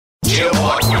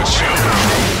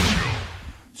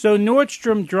So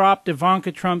Nordstrom dropped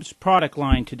Ivanka Trump's product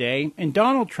line today, and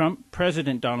Donald Trump,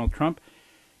 President Donald Trump,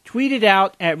 tweeted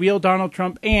out at Real Donald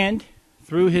Trump and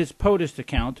through his POTUS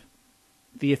account,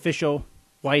 the official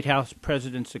White House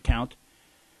president's account,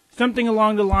 something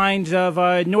along the lines of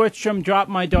Nordstrom dropped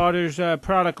my daughter's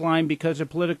product line because of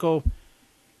political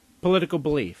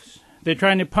beliefs. They're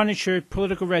trying to punish her,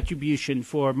 political retribution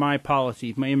for my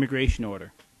policies, my immigration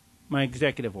order, my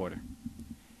executive order.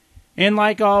 And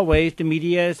like always, the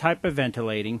media is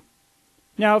hyperventilating.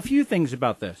 Now, a few things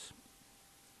about this.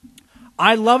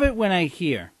 I love it when I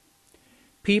hear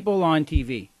people on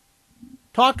TV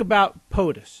talk about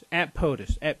POTUS,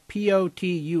 at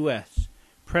P-O-T-U-S,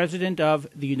 President of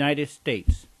the United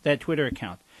States, that Twitter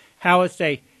account. How it's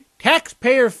a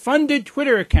taxpayer-funded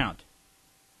Twitter account.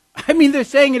 I mean, they're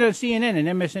saying it on CNN and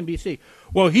MSNBC.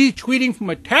 Well, he's tweeting from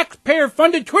a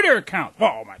taxpayer-funded Twitter account.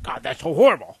 Oh, my God, that's so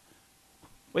horrible.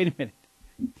 Wait a minute.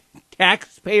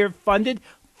 Taxpayer-funded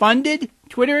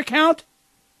Twitter account?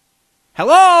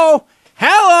 Hello?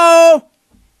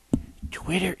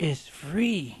 Twitter is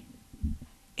free.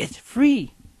 It's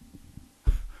free.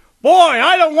 Boy,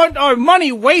 I don't want our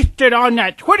money wasted on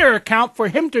that Twitter account for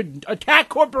him to attack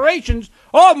corporations.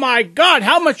 Oh, my God,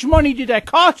 how much money did that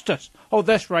cost us? Oh,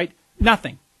 that's right,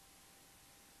 nothing.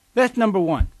 That's number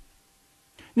one.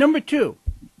 Number two,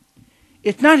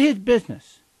 it's not his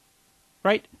business,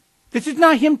 right? This is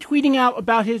not him tweeting out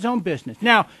about his own business.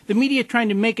 Now, the media is trying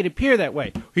to make it appear that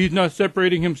way. He's not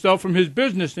separating himself from his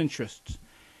business interests.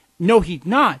 No, he's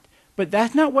not. But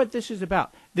that's not what this is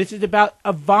about. This is about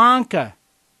Ivanka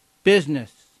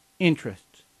business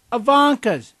interests.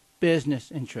 Ivanka's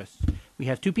business interests. We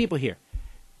have two people here.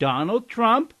 Donald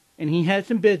Trump, and he has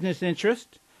some business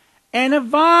interests, and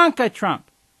Ivanka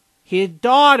Trump, his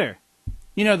daughter.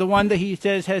 You know, the one that he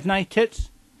says has nice tits?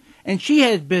 And she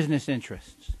has business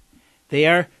interests. They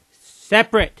are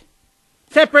separate.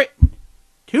 Separate.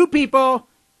 Two people,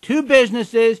 two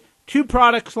businesses, two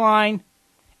products line.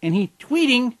 And he's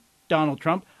tweeting, Donald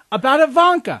Trump, about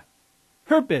Ivanka,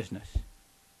 her business.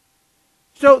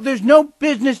 So there's no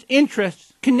business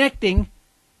interests connecting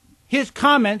his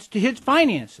comments to his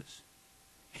finances.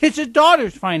 It's his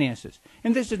daughter's finances.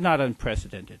 And this is not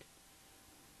unprecedented.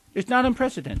 It's not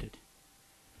unprecedented.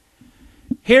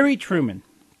 Harry Truman,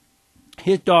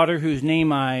 his daughter, whose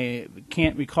name I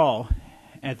can't recall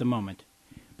at the moment,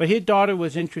 but his daughter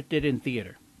was interested in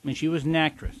theater, and she was an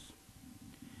actress.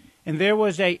 And there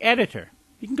was a editor.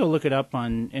 You can go look it up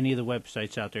on any of the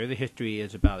websites out there. The history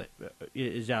is about it,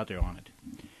 is out there on it.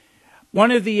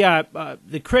 One of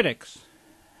the critics,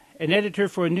 an editor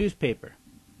for a newspaper,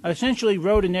 essentially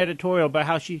wrote an editorial about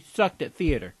how she sucked at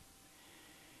theater.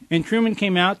 And Truman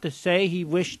came out to say he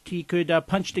wished he could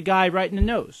punch the guy right in the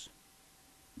nose.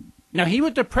 Now, he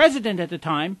was the president at the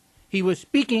time. He was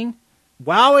speaking,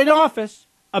 while in office,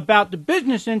 about the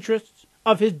business interests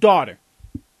of his daughter.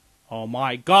 Oh,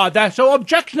 my God, that's so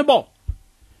objectionable.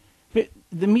 But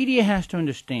the media has to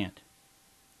understand.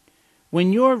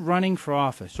 When you're running for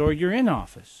office or you're in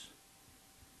office,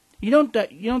 you don't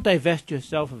divest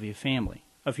yourself of your family,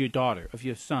 of your daughter, of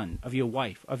your son, of your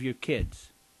wife, of your kids,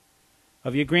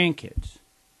 of your grandkids.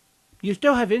 You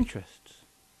still have interests.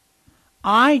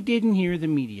 I didn't hear the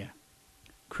media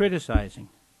criticizing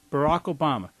Barack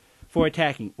Obama for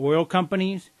attacking oil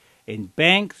companies and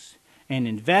banks and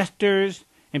investors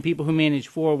and people who manage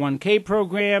 401k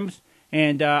programs.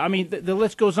 And, I mean, the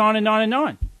list goes on and on and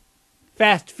on.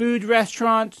 Fast food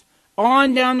restaurants,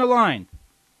 on down the line.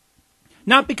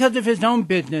 Not because of his own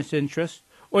business interests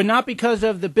or not because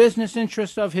of the business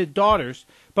interests of his daughters,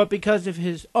 but because of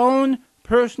his own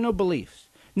personal beliefs.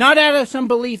 Not out of some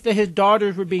belief that his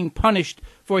daughters were being punished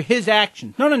for his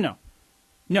actions. No.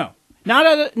 Not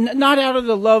out of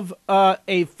the love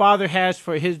a father has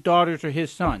for his daughters or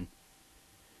his son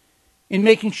in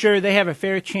making sure they have a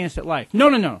fair chance at life.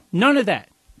 No. None of that.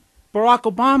 Barack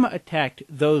Obama attacked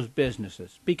those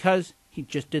businesses because he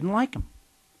just didn't like them.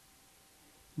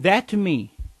 That, to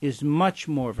me, is much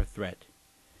more of a threat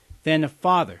than a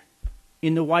father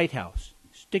in the White House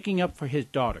sticking up for his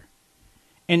daughter.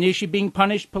 And is she being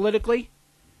punished politically?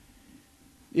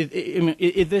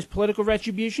 Is this political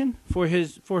retribution for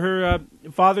her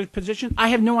father's position? I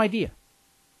have no idea.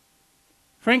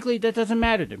 Frankly, that doesn't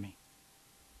matter to me.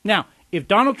 Now, if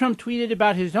Donald Trump tweeted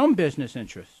about his own business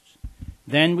interests,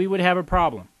 then we would have a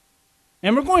problem.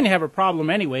 And we're going to have a problem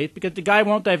anyways because the guy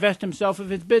won't divest himself of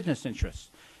his business interests.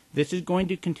 This is going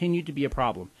to continue to be a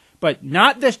problem. But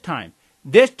not this time.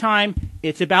 This time,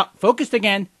 it's about, focused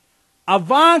again,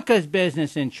 Ivanka's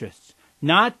business interests,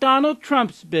 not Donald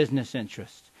Trump's business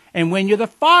interests. And when you're the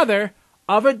father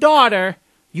of a daughter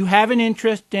you have an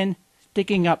interest in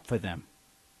sticking up for them.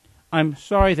 I'm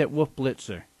sorry that Wolf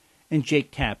Blitzer and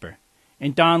Jake Tapper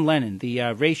and Don Lennon, the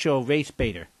racial race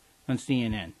baiter on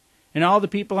CNN, and all the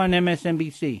people on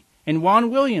MSNBC, and Juan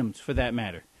Williams, for that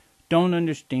matter, don't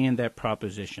understand that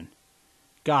proposition.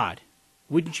 God,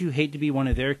 wouldn't you hate to be one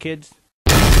of their kids?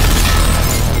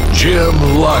 Jim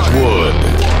Lockwood.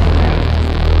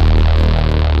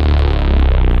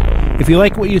 If you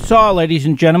like what you saw, ladies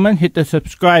and gentlemen, hit the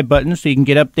subscribe button so you can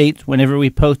get updates whenever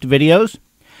we post videos,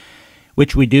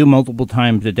 which we do multiple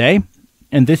times a day.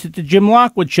 And this is the Jim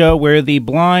Lockwood Show, where the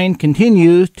blind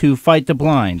continues to fight the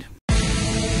blind.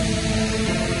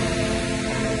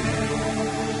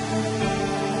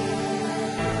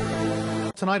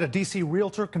 Tonight, a D.C.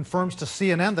 realtor confirms to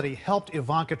CNN that he helped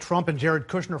Ivanka Trump and Jared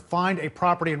Kushner find a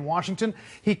property in Washington.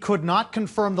 He could not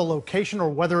confirm the location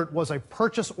or whether it was a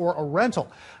purchase or a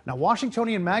rental. Now,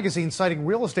 Washingtonian Magazine, citing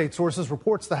real estate sources,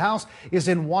 reports the house is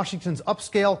in Washington's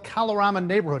upscale Kalorama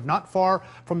neighborhood, not far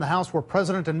from the house where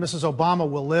President and Mrs. Obama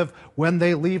will live when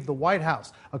they leave the White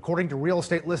House. According to real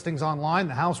estate listings online,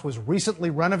 the house was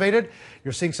recently renovated.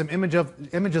 You're seeing some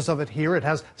images of it here. It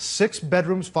has 6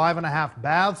 bedrooms, 5.5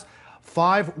 baths,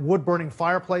 5 wood-burning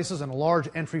fireplaces, and a large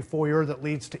entry foyer that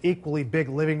leads to equally big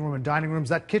living room and dining rooms.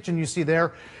 That kitchen you see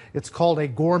there, it's called a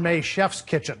gourmet chef's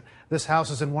kitchen. This house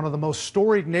is in one of the most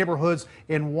storied neighborhoods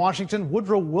in Washington.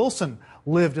 Woodrow Wilson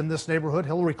lived in this neighborhood.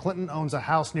 Hillary Clinton owns a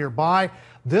house nearby.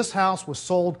 This house was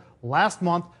sold last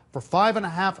month for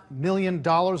 $5.5 million,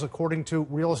 according to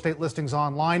real estate listings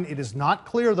online. It is not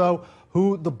clear, though,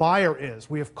 who the buyer is.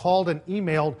 We have called and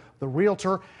emailed the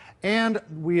realtor, and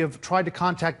we have tried to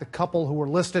contact the couple who were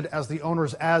listed as the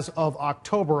owners as of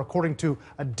October. According to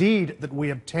a deed that we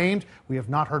obtained, we have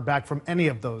not heard back from any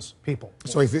of those people.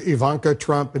 So if Ivanka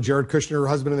Trump and Jared Kushner, her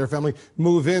husband, and their family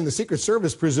move in, the Secret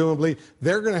Service, presumably,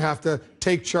 they're going to have to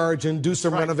take charge and do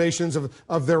some renovations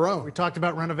of their own. We talked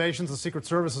about renovations. The Secret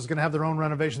Service is going to have their own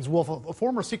renovations. Wolf, a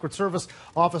former Secret Service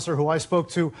officer who I spoke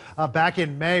to back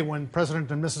in May when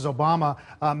President and Mrs. Obama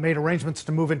made arrangements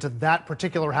to move into that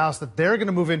particular house that they're going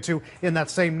to move into in that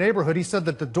same neighborhood. He said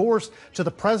that the doors to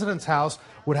the president's house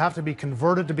would have to be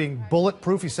converted to being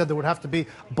bulletproof. He said there would have to be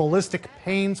ballistic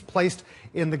panes placed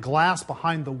in the glass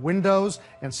behind the windows,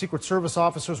 and Secret Service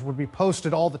officers would be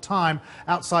posted all the time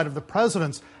outside of the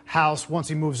president's house. Once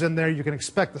he moves in there, you can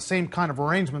expect the same kind of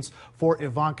arrangements for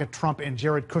Ivanka Trump and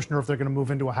Jared Kushner if they're going to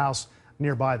move into a house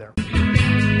nearby there.